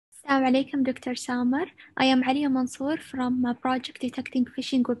Assalamu alaikum, Dr. Samar. I am Alya Mansoor from Project Detecting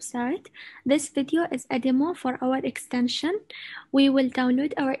Phishing website. This video is a demo for our extension. We will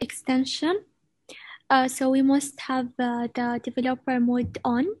download our extension. So we must have the developer mode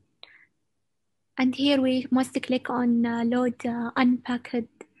on. And here we must click on load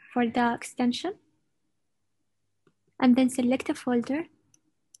unpacked for the extension. And then select a folder.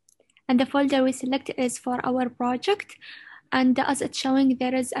 And the folder we select is for our project. And as it's showing,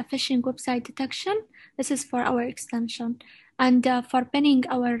 there is a phishing website detection. This is for our extension. And for pinning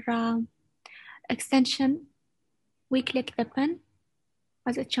our extension, we click the pin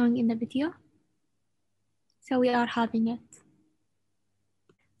as it's showing in the video. So we are having it.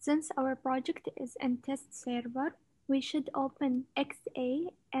 Since our project is in test server, we should open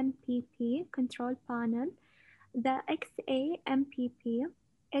XAMPP control panel. The XAMPP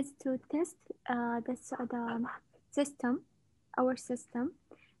is to test the system, our system,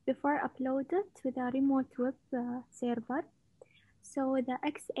 before uploaded to the remote web server. So the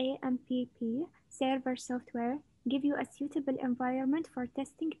XAMPP server software give you a suitable environment for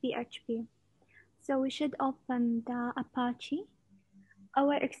testing PHP. So we should open the Apache.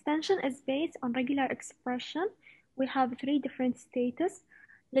 Our extension is based on regular expression. We have 3 different status: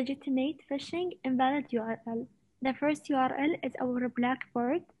 legitimate, phishing, invalid URL. The first URL is our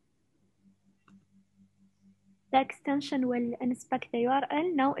blackboard. The extension will inspect the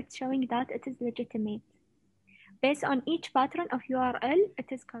URL. Now it's showing that it is legitimate. Based on each pattern of URL,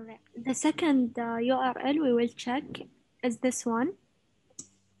 it is correct. The second URL we will check is this one.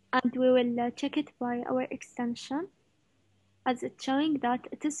 And we will check it by our extension, as it's showing that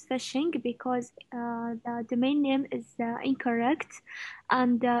it is phishing because the domain name is incorrect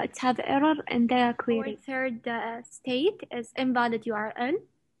and it have error in the query. Our third state is invalid URL.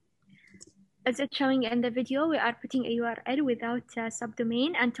 As it's showing in the video, we are putting a URL without a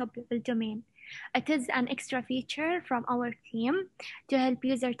subdomain and top-level domain. It is an extra feature from our team to help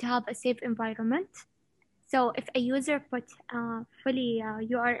user to have a safe environment. So if a user put fully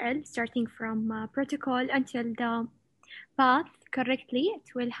URL starting from protocol until the path correctly,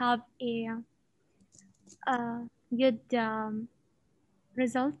 it will have a good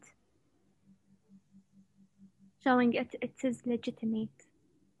result showing it is legitimate.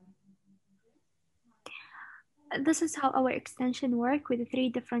 This is how our extension works with 3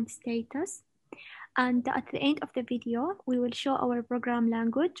 different status. And at the end of the video, we will show our program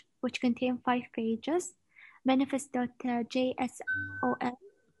language, which contains 5 pages: manifest.json,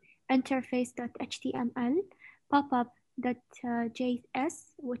 interface.html, popup.js,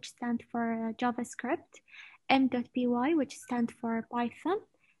 which stands for JavaScript, m.py, which stands for Python,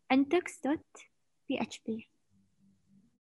 and text.php.